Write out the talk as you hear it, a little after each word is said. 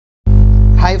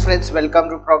Hi friends, welcome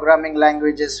to Programming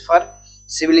Languages for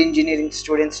Civil Engineering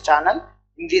Students channel.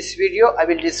 In this video, I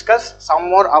will discuss some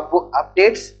more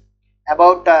updates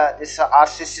about this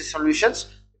RCC solutions.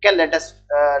 Okay, let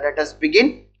us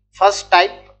begin. First,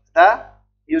 type the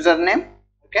username.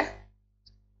 Okay,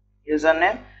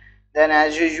 username. Then,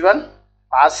 as usual,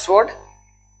 password.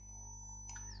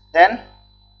 Then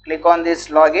click on this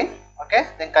login. Okay,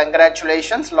 then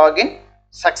congratulations, login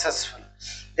successful.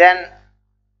 Then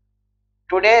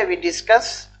today we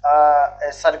discuss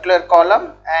a circular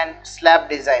column and slab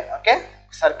design. Okay,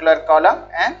 circular column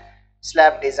and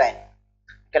slab design.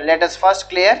 Okay, let us first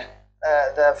clear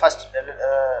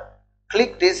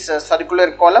click this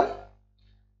circular column.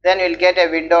 Then you will get a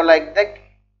window like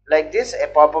this, a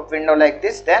pop-up window like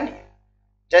this. Then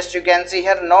just you can see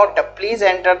here, note, please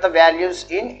enter the values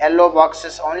in yellow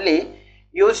boxes only.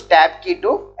 Use tab key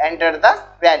to enter the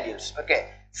values.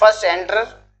 Okay, first enter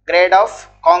grade of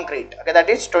concrete. Okay, that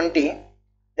is 20.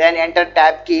 Then enter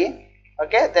tab key.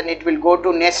 Okay, then it will go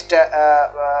to next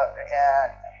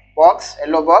box,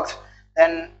 yellow box.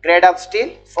 Then grade of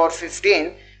steel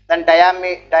 415. Then dia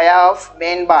of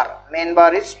main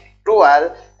bar is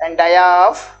 12, and dia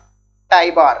of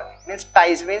tie bar means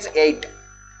 8.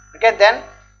 Okay, then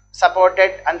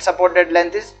unsupported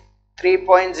length is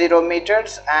 3.0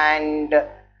 meters, and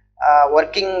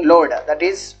working load, that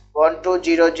is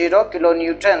 1200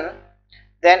 kilonewton.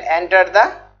 Then enter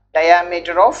the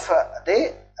diameter of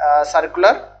the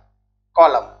circular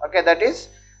column. Okay, that is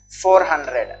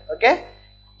 400. Okay,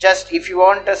 just if you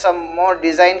want some more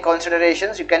design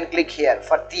considerations, you can click here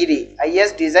for theory,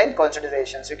 IS design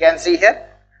considerations. You can see here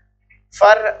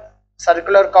for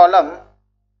circular column,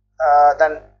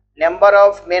 the number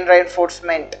of main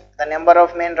reinforcement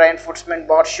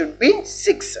bars should be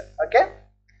 6. Okay,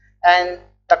 and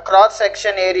the cross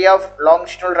section area of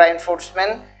longitudinal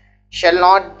reinforcement shall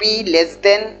not be less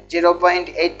than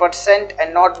 0.8%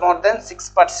 and not more than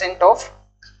 6% of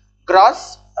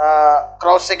gross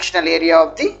cross sectional area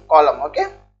of the column. Okay,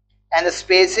 and the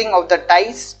spacing of the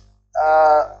ties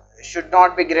should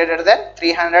not be greater than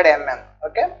 300 mm.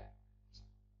 Okay,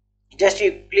 just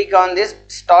you click on this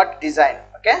start design.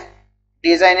 Okay,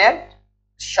 design a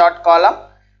short column,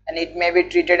 and it may be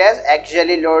treated as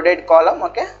axially loaded column.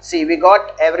 Okay, see, we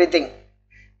got everything.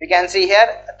 We can see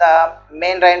here the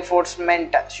main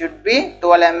reinforcement should be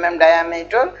 12 mm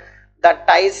diameter. The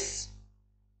ties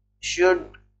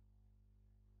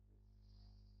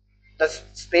the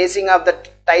spacing of the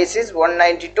ties is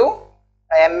 192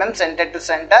 mm center to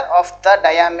center, of the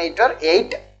diameter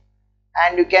 8.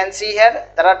 And you can see here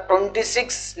there are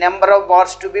 26 number of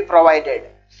bars to be provided.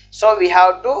 So we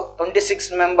have to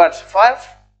 26 members for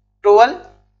 12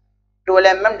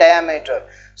 mm diameter.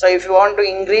 So if you want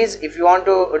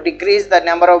to decrease the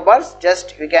number of bars,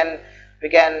 just we can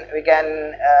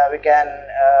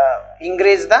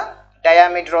increase the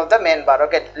diameter of the main bar.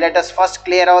 Okay, let us first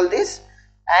clear all this,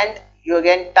 and you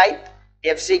again type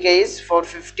FCK is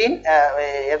 415,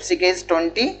 FCK is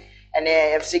 20, and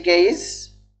FCK is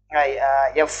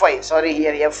FY. Sorry,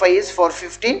 here FY is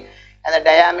 415, and the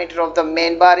diameter of the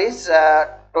main bar is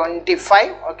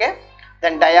 25. Okay,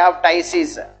 then dia of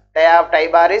tie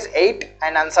bar is 8,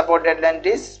 and unsupported length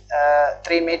is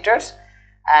 3 meters,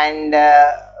 and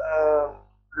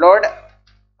load,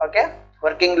 okay,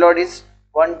 working load is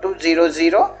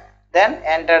 1200. Then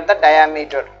enter the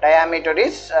diameter. Diameter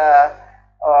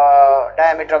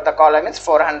of the column is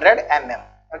 400 mm.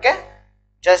 Okay,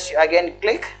 just again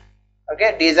click.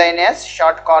 Okay, design as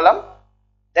short column,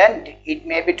 then it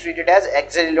may be treated as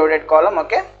axially loaded column.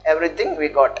 Okay, everything we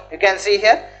got. You can see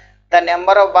here the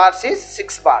number of bars is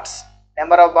 6 bars.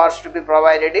 Number of bars to be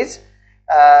provided is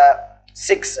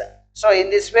 6. So in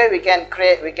this way we can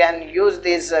use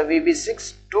this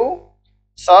VB6 to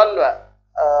solve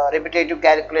repetitive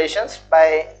calculations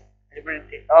by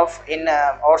in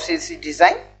RCC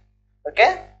design.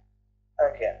 Okay,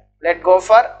 let's go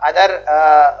for other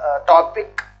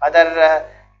topic. Other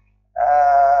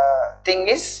thing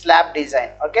is slab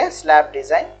design. Okay, slab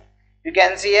design. You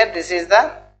can see here, this is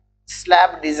the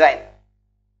slab design.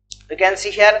 You can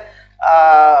see here,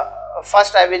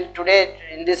 first I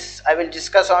will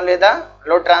discuss only the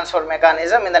load transfer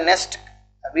mechanism. In the next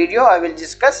video I will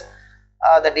discuss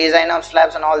the design of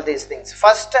slabs and all these things.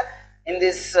 First, in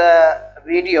this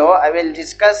video I will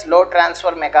discuss load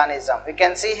transfer mechanism. You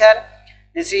can see here,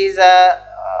 this is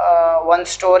a 1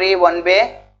 story 1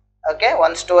 bay. Okay,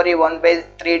 1 story 1 bay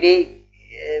 3D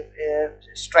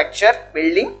structure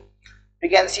building. You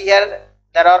can see here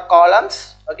there are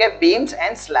columns, okay, beams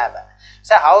and slab.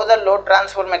 So how the load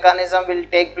transfer mechanism will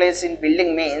take place in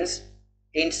building means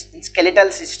in skeletal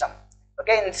system.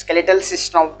 Okay, in skeletal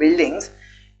system of buildings,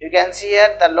 You can see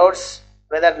here the loads,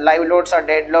 whether live loads or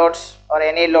dead loads or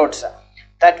any loads,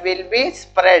 that will be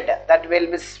spread,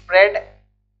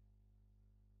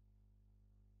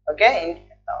 okay,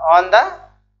 on the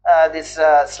this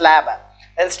slab.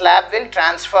 Then slab will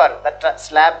transfer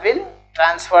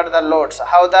the loads.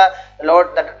 How the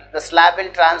slab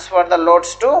will transfer the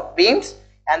loads to beams,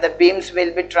 and the beams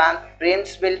will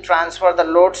transfer the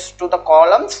loads to the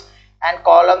columns, and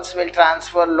columns will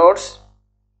transfer loads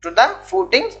to the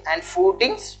footings, and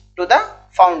footings to the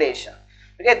foundation.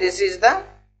 Okay, this is the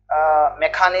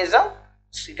mechanism.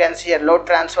 So you can see here load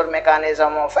transfer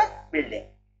mechanism of a building.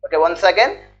 Okay, once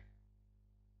again,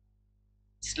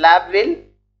 slab will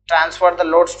transfer the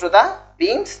loads to the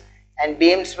beams, and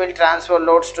beams will transfer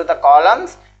loads to the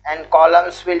columns, and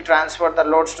columns will transfer the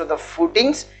loads to the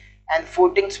footings, and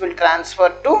footings will transfer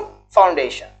to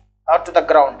foundation or to the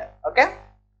ground. Okay,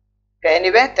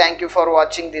 anyway, thank you for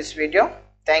watching this video.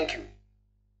 Thank you.